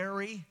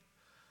scary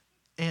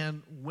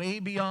and way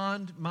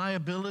beyond my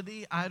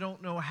ability. I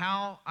don't know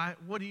how.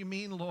 What do you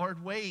mean,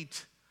 Lord?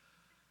 Wait.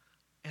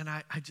 And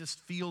I just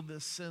feel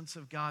this sense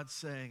of God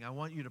saying, "I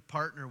want you to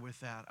partner with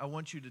that. I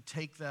want you to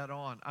take that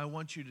on. I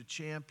want you to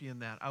champion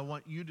that. I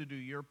want you to do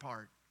your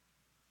part."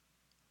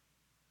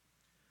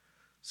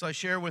 So I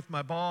share with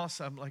my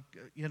boss. I'm like,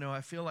 I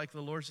feel like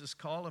the Lord's just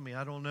calling me.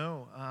 I don't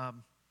know.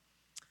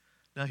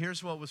 Now,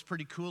 here's what was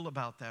pretty cool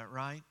about that,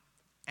 right?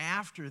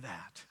 After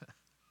that,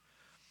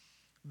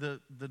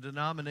 the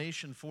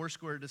denomination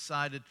Foursquare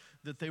decided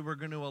that they were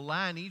going to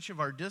align each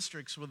of our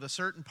districts with a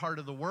certain part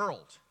of the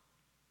world.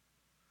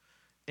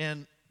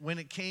 And when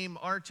it came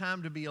our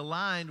time to be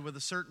aligned with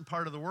a certain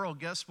part of the world,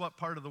 guess what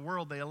part of the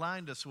world they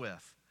aligned us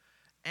with?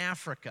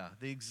 Africa,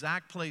 the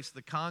exact place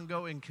the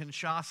Congo and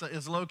Kinshasa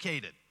is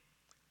located.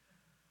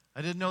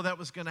 I didn't know that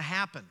was going to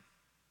happen,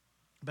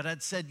 but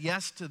I'd said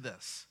yes to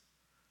this.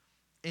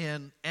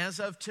 And as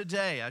of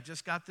today, I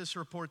just got this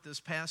report this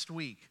past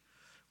week.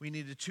 We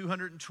needed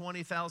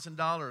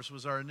 $220,000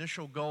 was our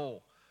initial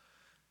goal.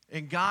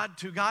 And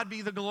to God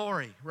be the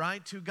glory,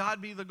 right? To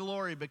God be the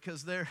glory,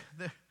 because there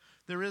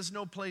is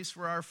no place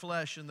for our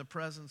flesh in the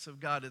presence of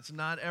God. It's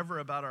not ever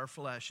about our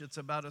flesh. It's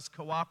about us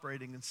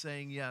cooperating and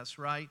saying yes,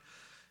 right?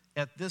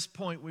 At this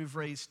point, we've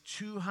raised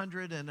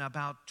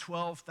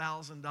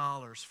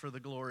 $212,000 for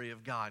the glory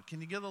of God. Can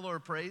you give the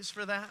Lord praise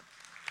for that?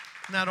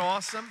 Isn't that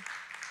awesome?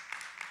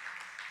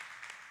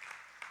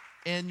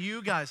 And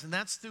you guys, and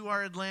that's through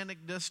our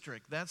Atlantic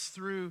District. That's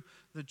through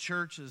the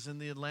churches in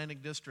the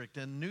Atlantic District.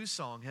 And New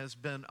Song has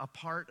been a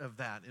part of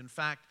that. In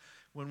fact,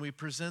 when we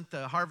present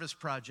the Harvest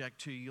Project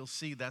to you, you'll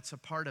see that's a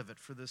part of it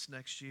for this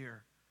next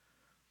year.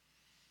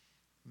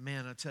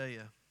 Man, I tell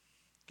you,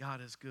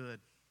 God is good.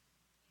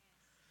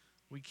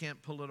 We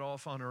can't pull it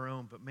off on our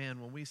own, but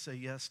man, when we say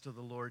yes to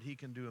the Lord, He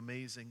can do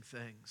amazing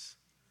things.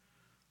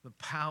 The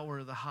power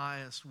of the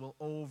highest will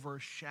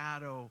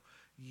overshadow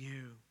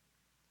you.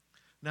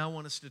 Now I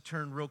want us to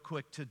turn real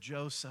quick to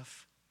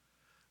Joseph.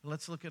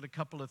 Let's look at a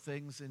couple of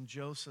things in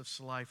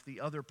Joseph's life,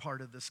 the other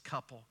part of this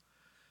couple.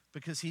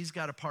 because he's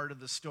got a part of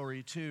the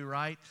story too,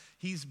 right?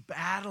 He's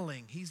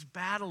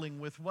battling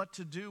with what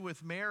to do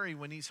with Mary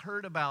when he's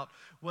heard about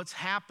what's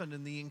happened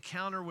in the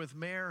encounter with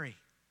Mary.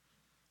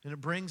 And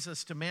it brings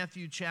us to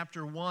Matthew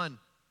chapter 1,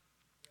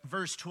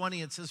 verse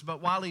 20. It says, "But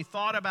while he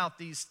thought about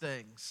these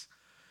things,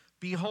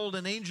 behold,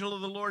 an angel of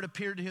the Lord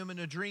appeared to him in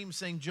a dream,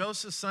 saying,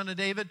 'Joseph, son of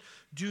David,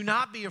 do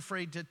not be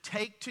afraid to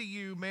take to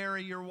you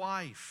Mary, your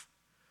wife.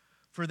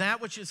 For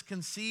that which is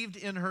conceived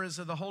in her is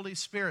of the Holy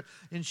Spirit.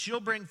 And she'll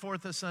bring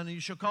forth a son, and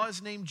you shall call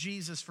his name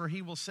Jesus, for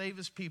he will save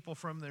his people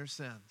from their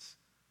sins.'"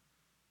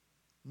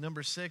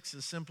 Number 6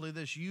 is simply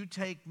this: you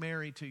take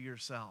Mary to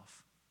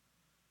yourself.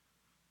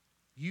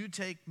 You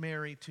take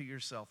Mary to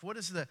yourself. What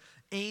is the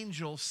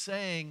angel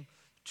saying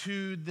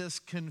to this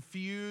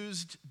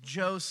confused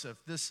Joseph,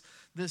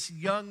 this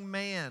young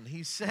man?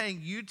 He's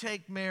saying, you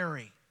take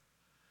Mary.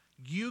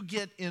 You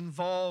get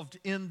involved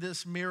in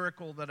this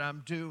miracle that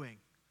I'm doing.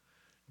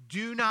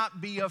 Do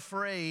not be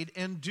afraid,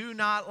 and do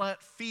not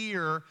let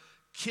fear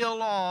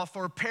kill off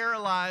or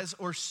paralyze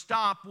or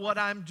stop what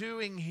I'm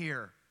doing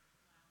here.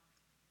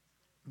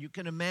 You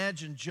can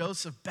imagine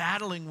Joseph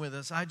battling with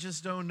us. I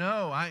just don't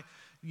know.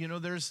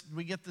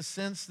 We get the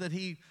sense that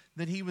he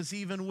was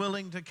even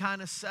willing to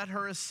kind of set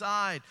her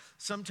aside.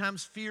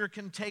 Sometimes fear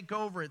can take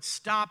over. It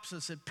stops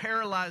us. It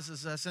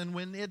paralyzes us. And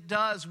when it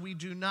does, we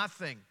do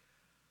nothing.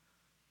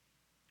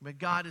 But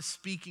God is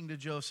speaking to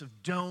Joseph,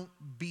 don't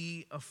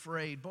be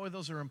afraid. Boy,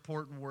 those are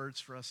important words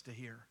for us to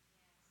hear.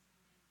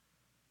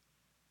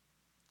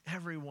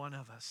 Every one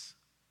of us.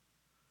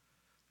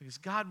 Because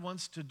God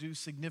wants to do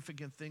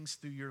significant things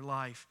through your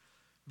life,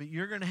 but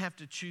you're going to have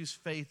to choose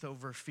faith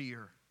over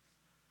fear.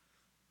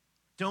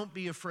 Don't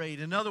be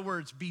afraid. In other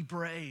words, be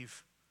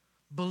brave.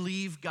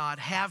 Believe God.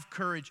 Have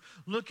courage.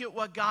 Look at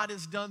what God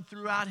has done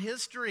throughout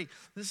history.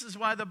 This is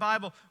why the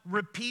Bible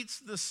repeats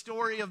the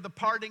story of the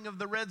parting of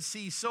the Red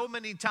Sea so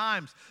many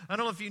times. I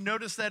don't know if you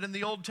noticed that in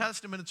the Old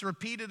Testament. It's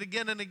repeated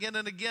again and again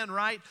and again,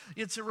 right?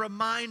 It's a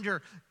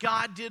reminder.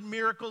 God did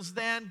miracles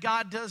then.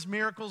 God does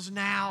miracles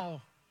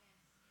now.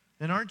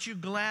 And aren't you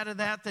glad of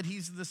that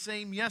he's the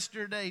same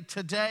yesterday,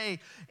 today,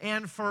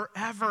 and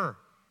forever?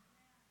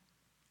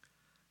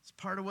 It's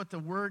part of what the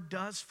Word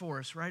does for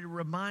us, right? It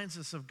reminds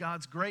us of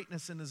God's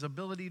greatness and His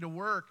ability to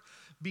work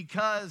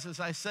because, as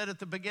I said at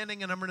the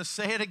beginning, and I'm going to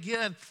say it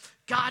again,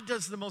 God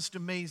does the most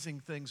amazing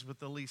things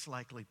with the least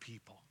likely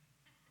people.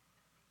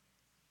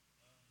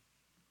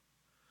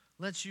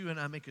 Let's you and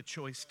I make a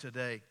choice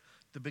today,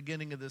 the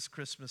beginning of this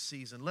Christmas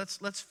season.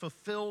 Let's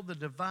fulfill the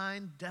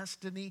divine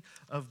destiny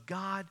of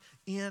God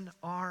in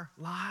our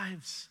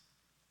lives.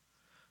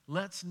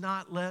 Let's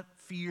not let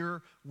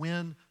fear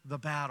win the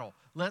battle.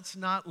 Let's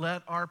not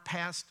let our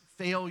past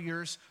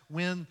failures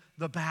win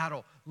the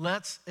battle.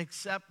 Let's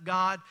accept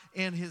God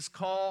and His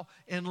call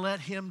and let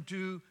Him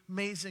do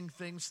amazing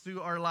things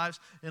through our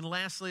lives. And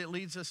lastly, it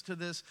leads us to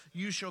this: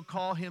 you shall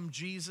call Him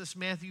Jesus.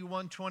 Matthew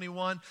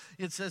 1:21,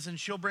 it says, "And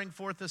she'll bring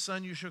forth a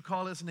son, you shall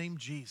call his name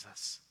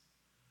Jesus.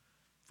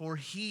 For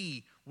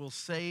He will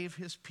save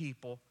His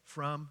people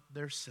from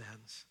their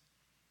sins."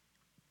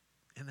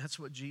 And that's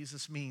what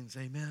Jesus means,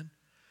 amen?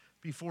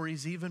 Before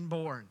He's even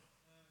born,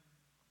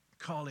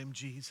 call Him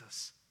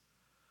Jesus,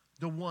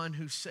 the one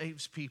who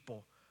saves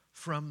people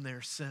from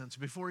their sins.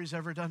 Before He's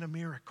ever done a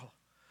miracle,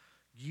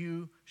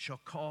 you shall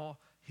call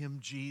Him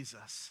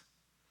Jesus.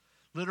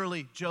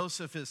 Literally,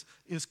 Joseph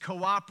is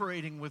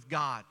cooperating with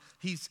God.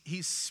 He's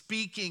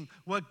speaking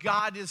what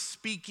God is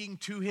speaking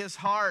to his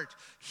heart.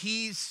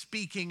 He's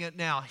speaking it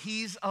now.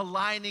 He's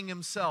aligning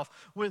himself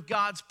with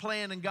God's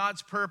plan and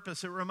God's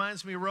purpose. It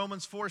reminds me of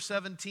Romans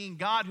 4:17.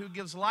 God who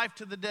gives life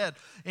to the dead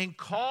and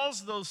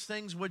calls those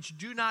things which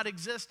do not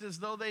exist as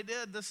though they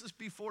did. This is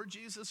before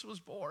Jesus was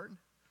born.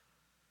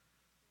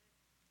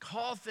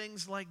 Call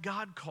things like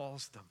God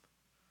calls them.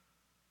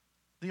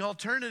 The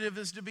alternative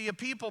is to be a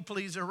people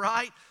pleaser,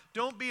 right?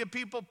 Don't be a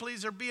people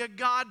pleaser, be a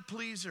God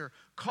pleaser.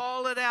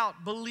 Call it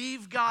out.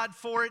 Believe God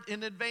for it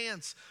in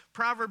advance.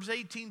 Proverbs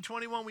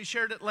 18:21, we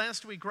shared it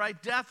last week,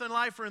 right? Death and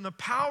life are in the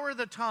power of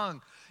the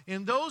tongue,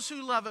 and those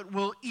who love it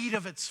will eat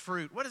of its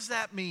fruit. What does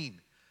that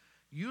mean?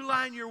 You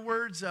line your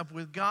words up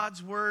with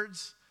God's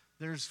words,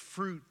 there's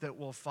fruit that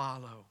will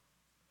follow.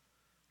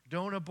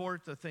 Don't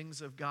abort the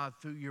things of God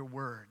through your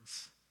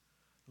words.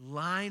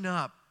 Line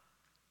up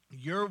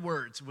your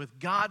words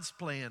with God's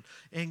plan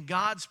and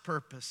God's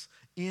purpose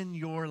in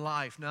your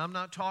life. Now, I'm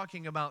not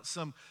talking about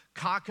some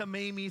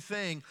cockamamie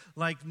thing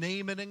like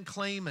name it and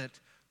claim it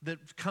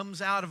that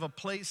comes out of a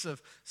place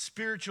of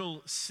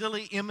spiritual,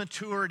 silly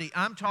immaturity.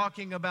 I'm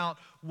talking about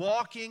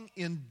walking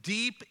in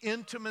deep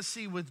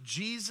intimacy with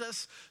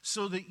Jesus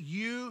so that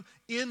you,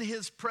 in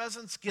His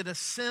presence, get a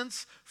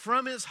sense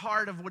from His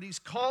heart of what He's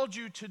called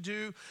you to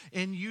do,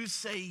 and you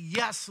say,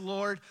 yes,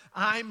 Lord,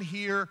 I'm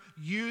here.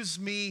 Use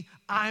me.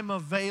 I'm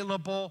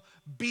available.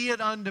 Be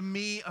it unto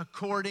me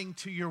according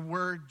to your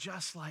word,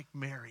 just like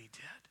Mary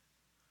did.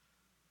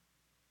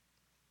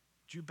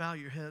 Would you bow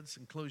your heads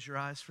and close your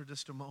eyes for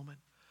just a moment?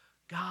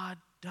 God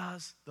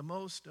does the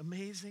most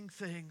amazing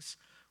things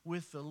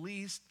with the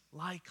least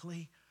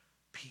likely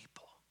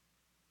people.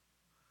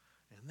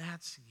 And And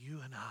that's you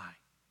and I.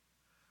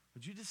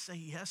 Would you just say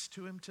yes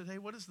to him today?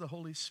 What is the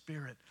Holy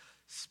Spirit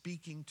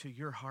speaking to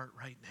your heart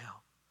right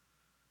now?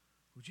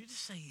 Would you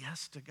just say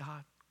yes to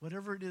God,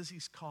 whatever it is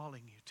he's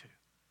calling you to?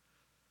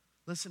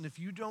 Listen, if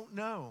you don't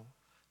know,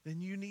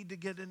 then you need to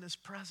get in his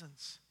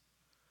presence.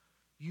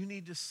 You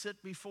need to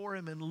sit before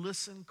him and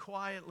listen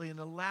quietly and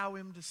allow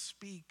him to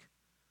speak.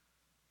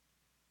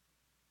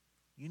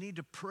 You need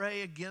to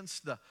pray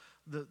against the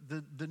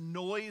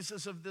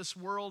noises of this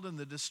world and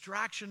the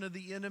distraction of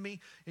the enemy,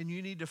 and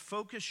you need to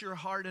focus your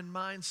heart and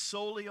mind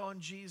solely on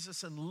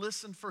Jesus and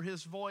listen for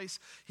his voice.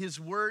 His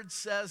word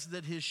says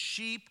that his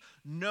sheep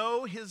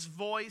know his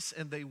voice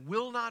and they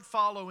will not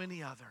follow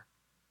any other.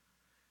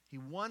 He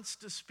wants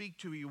to speak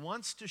to you. He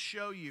wants to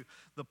show you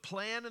the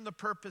plan and the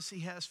purpose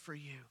he has for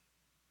you.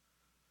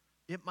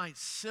 It might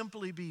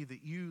simply be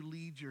that you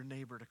lead your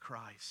neighbor to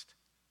Christ.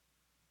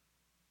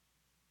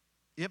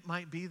 It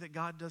might be that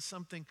God does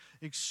something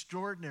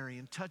extraordinary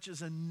and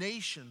touches a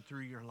nation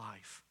through your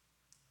life.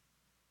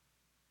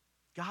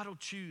 God will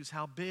choose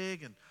how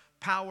big and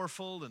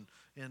powerful and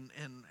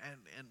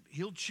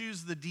he'll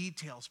choose the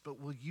details, but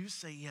will you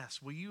say yes?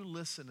 Will you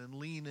listen and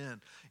lean in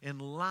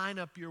and line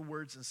up your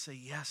words and say,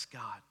 yes,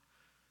 God,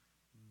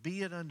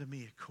 be it unto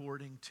me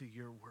according to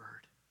your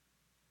word.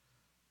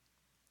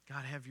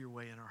 God, have your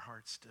way in our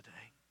hearts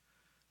today.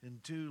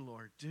 And do,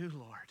 Lord,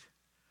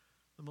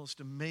 the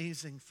most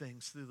amazing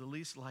things through the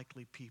least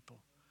likely people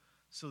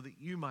so that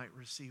you might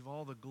receive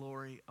all the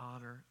glory,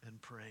 honor,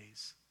 and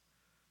praise.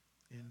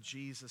 In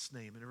Jesus'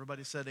 name. And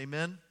everybody said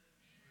amen?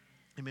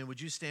 Amen. Would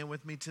you stand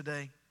with me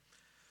today?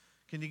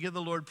 Can you give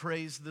the Lord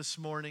praise this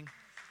morning?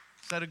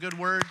 Is that a good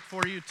word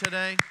for you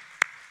today?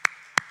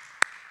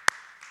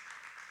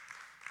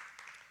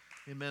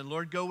 Amen.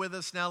 Lord, go with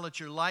us now. Let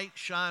your light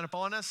shine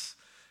upon us.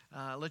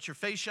 Let your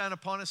face shine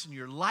upon us and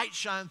your light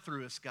shine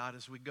through us, God,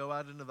 as we go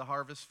out into the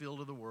harvest field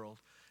of the world.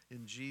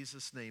 In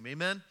Jesus' name,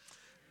 amen.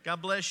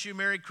 God bless you.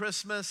 Merry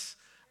Christmas.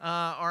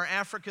 Our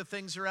Africa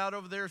things are out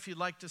over there if you'd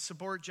like to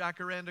support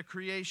Jacaranda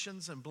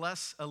Creations and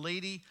bless a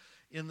lady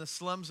in the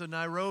slums of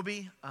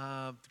Nairobi.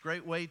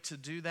 Great way to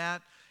do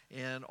that.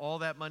 And all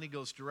that money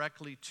goes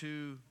directly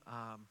to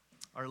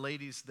our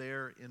ladies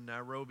there in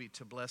Nairobi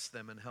to bless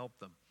them and help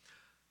them.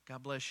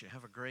 God bless you.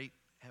 Have a great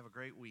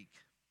week.